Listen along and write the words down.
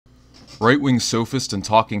Right-wing sophist and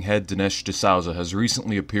talking head Dinesh D'Souza has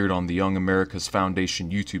recently appeared on the Young America's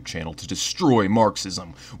Foundation YouTube channel to destroy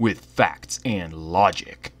Marxism with facts and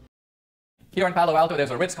logic. Here in Palo Alto,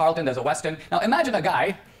 there's a Ritz-Carlton, there's a Westin. Now imagine a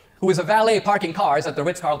guy who is a valet parking cars at the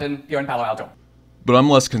Ritz-Carlton here in Palo Alto. But I'm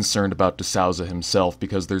less concerned about D'Souza himself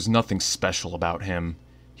because there's nothing special about him.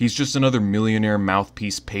 He's just another millionaire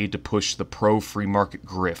mouthpiece paid to push the pro-free market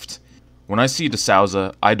grift. When I see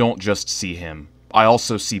D'Souza, I don't just see him. I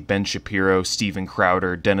also see Ben Shapiro, Steven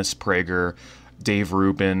Crowder, Dennis Prager, Dave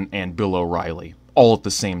Rubin, and Bill O'Reilly, all at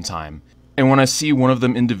the same time. And when I see one of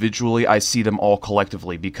them individually, I see them all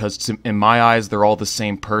collectively, because in my eyes, they're all the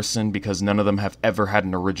same person, because none of them have ever had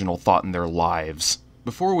an original thought in their lives.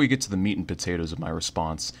 Before we get to the meat and potatoes of my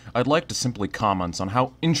response, I'd like to simply comment on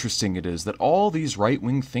how interesting it is that all these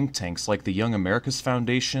right-wing think tanks like the Young America's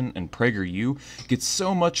Foundation and PragerU get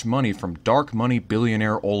so much money from dark money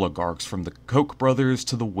billionaire oligarchs, from the Koch brothers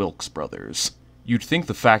to the Wilkes brothers. You'd think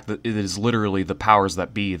the fact that it is literally the powers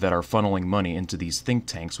that be that are funneling money into these think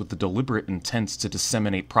tanks with the deliberate intent to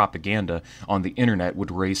disseminate propaganda on the internet would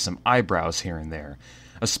raise some eyebrows here and there,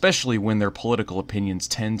 especially when their political opinions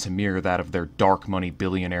tend to mirror that of their dark money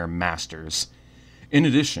billionaire masters. In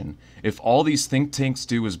addition, if all these think tanks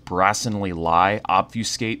do is brazenly lie,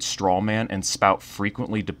 obfuscate, strawman, and spout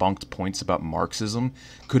frequently debunked points about Marxism,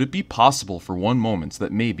 could it be possible for one moment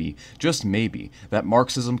that maybe, just maybe, that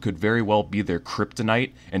Marxism could very well be their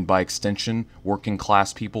kryptonite, and by extension, working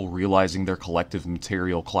class people realizing their collective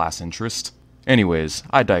material class interest? Anyways,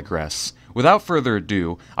 I digress. Without further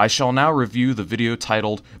ado, I shall now review the video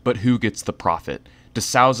titled, "But Who Gets the Profit?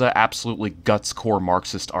 D'Souza absolutely guts core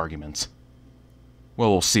Marxist argument." Well,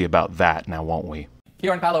 we'll see about that now, won't we?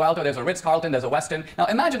 Here in Palo Alto, there's a Ritz-Carlton, there's a Westin. Now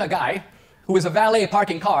imagine a guy who is a valet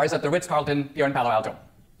parking cars at the Ritz-Carlton here in Palo Alto.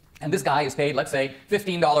 And this guy is paid, let's say,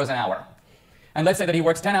 $15 an hour. And let's say that he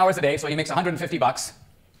works 10 hours a day, so he makes 150 bucks.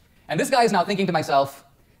 And this guy is now thinking to himself,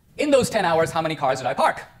 in those 10 hours, how many cars did I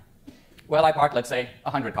park? Well, I parked, let's say,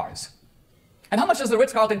 100 cars. And how much does the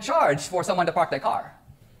Ritz-Carlton charge for someone to park their car?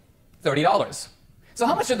 $30. So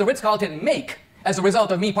how much did the Ritz-Carlton make as a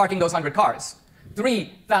result of me parking those 100 cars?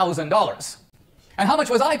 $3,000. And how much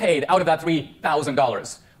was I paid out of that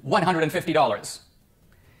 $3,000? $150.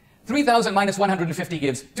 3,000 minus 150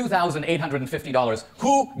 gives $2,850.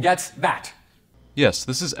 Who gets that? Yes,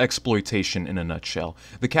 this is exploitation in a nutshell.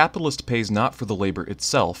 The capitalist pays not for the labor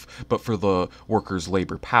itself, but for the worker's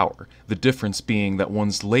labor power. The difference being that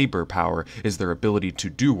one's labor power is their ability to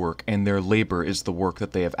do work, and their labor is the work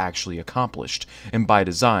that they have actually accomplished. And by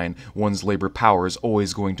design, one's labor power is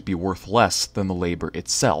always going to be worth less than the labor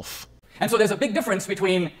itself. And so there's a big difference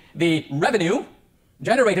between the revenue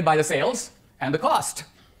generated by the sales and the cost.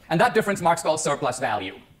 And that difference Marx calls surplus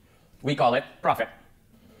value. We call it profit.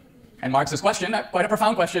 And Marx's question, quite a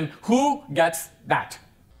profound question, who gets that?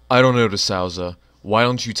 I don't know, D'Souza. Why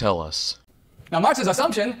don't you tell us? Now Marx's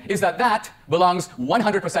assumption is that that belongs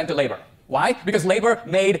 100% to labor. Why? Because labor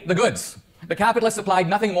made the goods. The capitalist supplied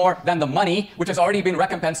nothing more than the money, which has already been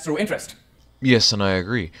recompensed through interest. Yes, and I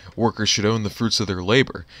agree. Workers should own the fruits of their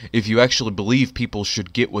labor. If you actually believe people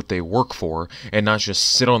should get what they work for, and not just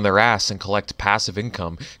sit on their ass and collect passive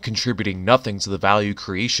income, contributing nothing to the value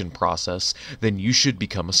creation process, then you should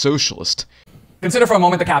become a socialist. Consider for a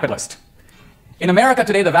moment the capitalist. In America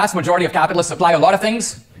today, the vast majority of capitalists supply a lot of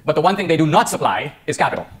things, but the one thing they do not supply is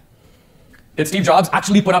capital. Did Steve Jobs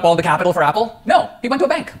actually put up all the capital for Apple? No, he went to a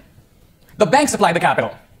bank. The bank supplied the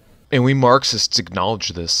capital. And we Marxists acknowledge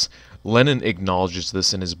this. Lenin acknowledges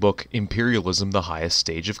this in his book, Imperialism, the Highest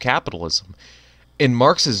Stage of Capitalism. In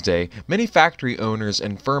Marx's day, many factory owners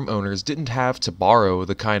and firm owners didn't have to borrow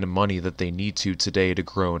the kind of money that they need to today to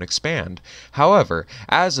grow and expand. However,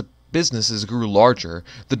 as businesses grew larger,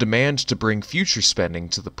 the demand to bring future spending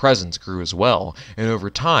to the present grew as well, and over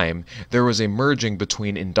time, there was a merging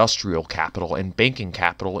between industrial capital and banking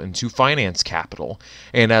capital into finance capital,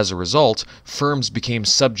 and as a result, firms became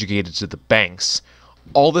subjugated to the banks.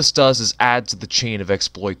 All this does is add to the chain of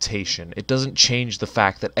exploitation. It doesn't change the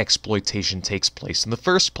fact that exploitation takes place in the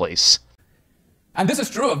first place. And this is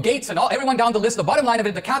true of Gates and everyone down the list. The bottom line of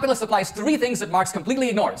it, the capitalist supplies three things that Marx completely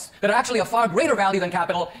ignores, that are actually of far greater value than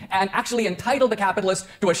capital, and actually entitle the capitalist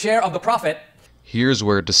to a share of the profit. Here's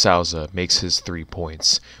where D'Souza makes his 3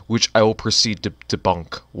 points, which I will proceed to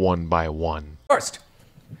debunk one by one. First,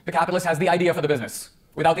 the capitalist has the idea for the business.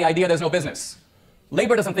 Without the idea, there's no business.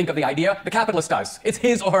 Labor doesn't think of the idea, the capitalist does. It's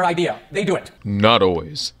his or her idea. They do it. Not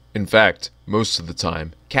always. In fact, most of the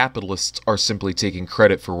time, capitalists are simply taking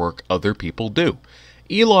credit for work other people do.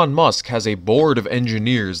 Elon Musk has a board of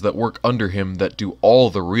engineers that work under him that do all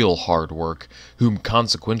the real hard work, whom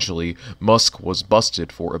consequentially Musk was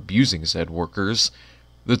busted for abusing said workers.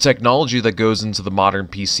 The technology that goes into the modern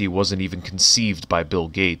PC wasn't even conceived by Bill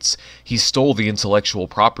Gates. He stole the intellectual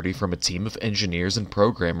property from a team of engineers and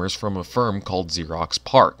programmers from a firm called Xerox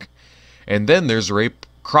PARC. And then there's Ray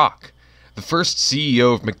Kroc, the first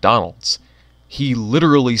CEO of McDonald's. He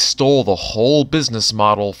literally stole the whole business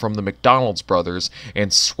model from the McDonald's brothers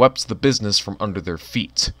and swept the business from under their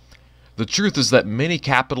feet. The truth is that many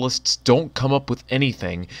capitalists don't come up with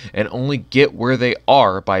anything and only get where they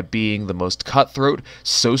are by being the most cutthroat,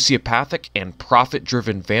 sociopathic, and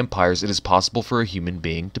profit-driven vampires it is possible for a human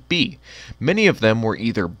being to be. Many of them were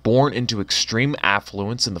either born into extreme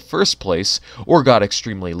affluence in the first place or got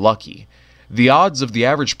extremely lucky. The odds of the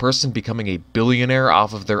average person becoming a billionaire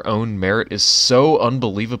off of their own merit is so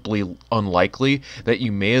unbelievably unlikely that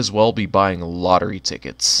you may as well be buying lottery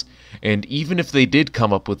tickets. And even if they did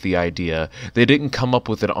come up with the idea, they didn't come up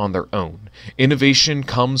with it on their own. Innovation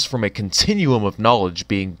comes from a continuum of knowledge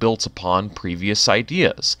being built upon previous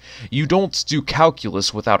ideas. You don't do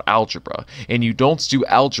calculus without algebra, and you don't do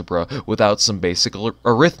algebra without some basic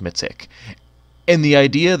arithmetic. And the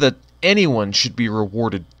idea that anyone should be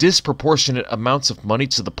rewarded disproportionate amounts of money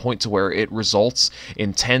to the point to where it results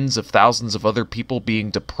in tens of thousands of other people being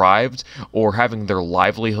deprived or having their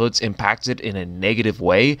livelihoods impacted in a negative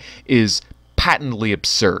way is patently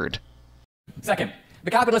absurd. Second, the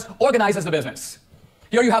capitalist organizes the business.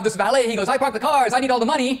 Here you have this valet, he goes, I park the cars, I need all the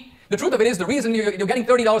money. The truth of it is the reason you're getting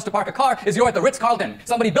 $30 to park a car is you're at the Ritz-Carlton.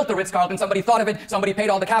 Somebody built the Ritz-Carlton, somebody thought of it, somebody paid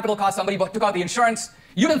all the capital costs, somebody took out the insurance.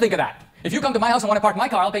 You didn't think of that. If you come to my house and want to park my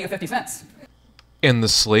car, I'll pay you 50 cents. And the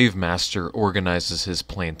slave master organizes his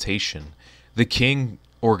plantation. The king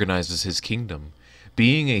organizes his kingdom.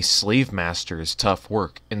 Being a slave master is tough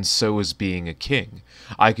work, and so is being a king.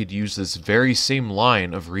 I could use this very same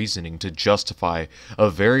line of reasoning to justify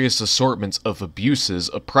a various assortments of abuses,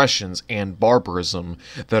 oppressions, and barbarism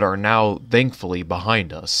that are now thankfully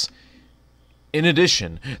behind us. In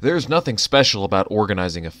addition, there's nothing special about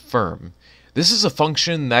organizing a firm. This is a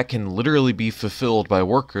function that can literally be fulfilled by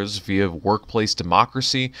workers via workplace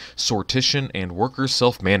democracy, sortition, and worker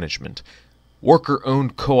self-management.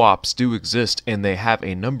 Worker-owned co-ops do exist, and they have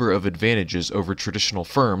a number of advantages over traditional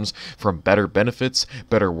firms, from better benefits,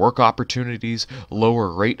 better work opportunities,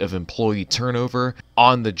 lower rate of employee turnover,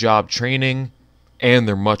 on-the-job training, and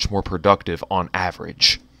they're much more productive on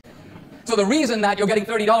average. So the reason that you're getting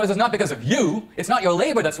 $30 is not because of you. It's not your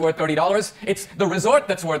labor that's worth $30. It's the resort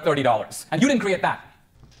that's worth $30. And you didn't create that.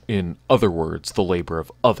 In other words, the labor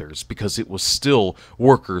of others, because it was still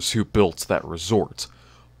workers who built that resort.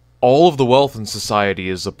 All of the wealth in society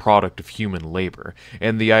is a product of human labor,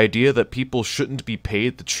 and the idea that people shouldn't be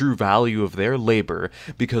paid the true value of their labor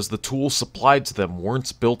because the tools supplied to them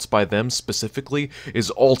weren't built by them specifically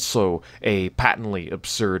is also a patently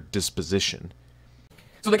absurd disposition.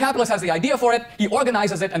 So the capitalist has the idea for it, he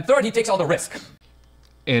organizes it, and third, he takes all the risk.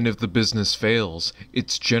 And if the business fails,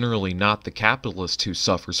 it's generally not the capitalist who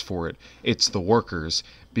suffers for it, it's the workers,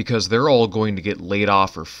 because they're all going to get laid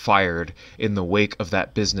off or fired in the wake of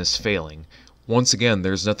that business failing. Once again,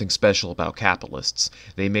 there's nothing special about capitalists.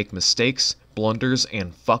 They make mistakes, blunders,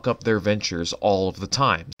 and fuck up their ventures all of the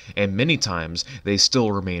time. And many times, they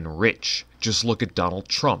still remain rich. Just look at Donald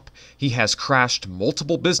Trump. He has crashed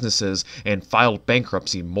multiple businesses and filed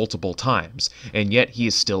bankruptcy multiple times, and yet he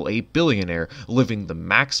is still a billionaire, living the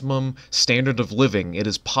maximum standard of living it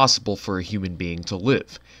is possible for a human being to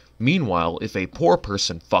live. Meanwhile, if a poor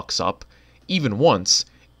person fucks up, even once,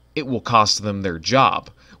 it will cost them their job,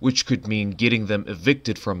 which could mean getting them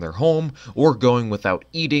evicted from their home, or going without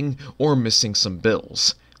eating, or missing some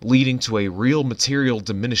bills, leading to a real material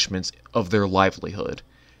diminishment of their livelihood.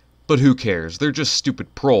 But who cares? They're just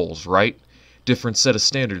stupid proles, right? Different set of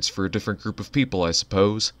standards for a different group of people, I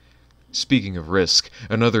suppose. Speaking of risk,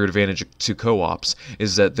 another advantage to co-ops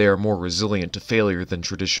is that they are more resilient to failure than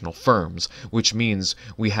traditional firms, which means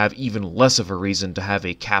we have even less of a reason to have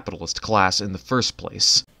a capitalist class in the first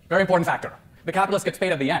place. Very important factor. The capitalist gets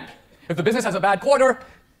paid at the end. If the business has a bad quarter,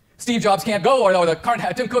 Steve Jobs can't go, or the current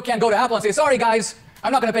Tim Cook can't go to Apple and say, sorry guys,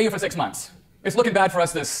 I'm not going to pay you for 6 months. It's looking bad for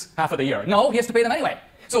us this half of the year. No, he has to pay them anyway.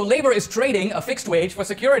 So labor is trading a fixed wage for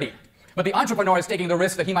security. But the entrepreneur is taking the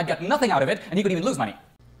risk that he might get nothing out of it, and he could even lose money.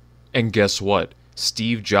 And guess what?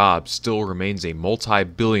 Steve Jobs still remains a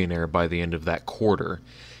multi-billionaire by the end of that quarter.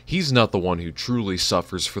 He's not the one who truly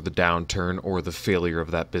suffers for the downturn or the failure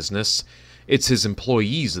of that business. It's his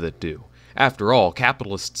employees that do. After all,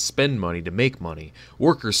 capitalists spend money to make money,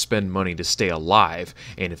 workers spend money to stay alive,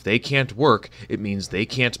 and if they can't work, it means they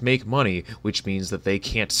can't make money, which means that they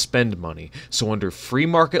can't spend money. So under free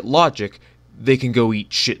market logic, they can go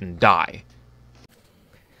eat shit and die.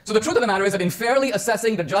 So the truth of the matter is that in fairly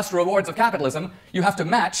assessing the just rewards of capitalism, you have to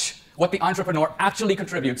match what the entrepreneur actually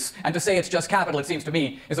contributes. And to say it's just capital, it seems to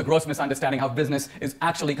me, is a gross misunderstanding how business is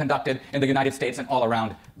actually conducted in the United States and all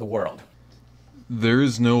around the world. There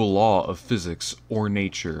is no law of physics or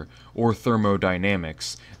nature or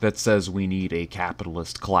thermodynamics that says we need a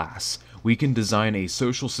capitalist class. We can design a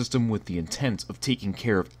social system with the intent of taking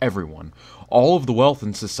care of everyone. All of the wealth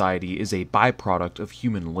in society is a byproduct of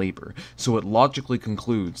human labor, so it logically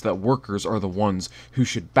concludes that workers are the ones who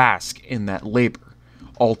should bask in that labor.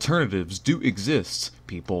 Alternatives do exist,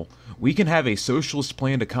 people. We can have a socialist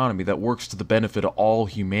planned economy that works to the benefit of all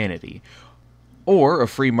humanity, or a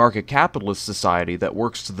free market capitalist society that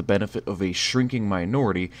works to the benefit of a shrinking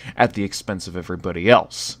minority at the expense of everybody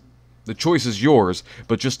else. The choice is yours,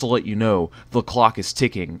 but just to let you know, the clock is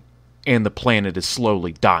ticking, and the planet is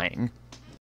slowly dying.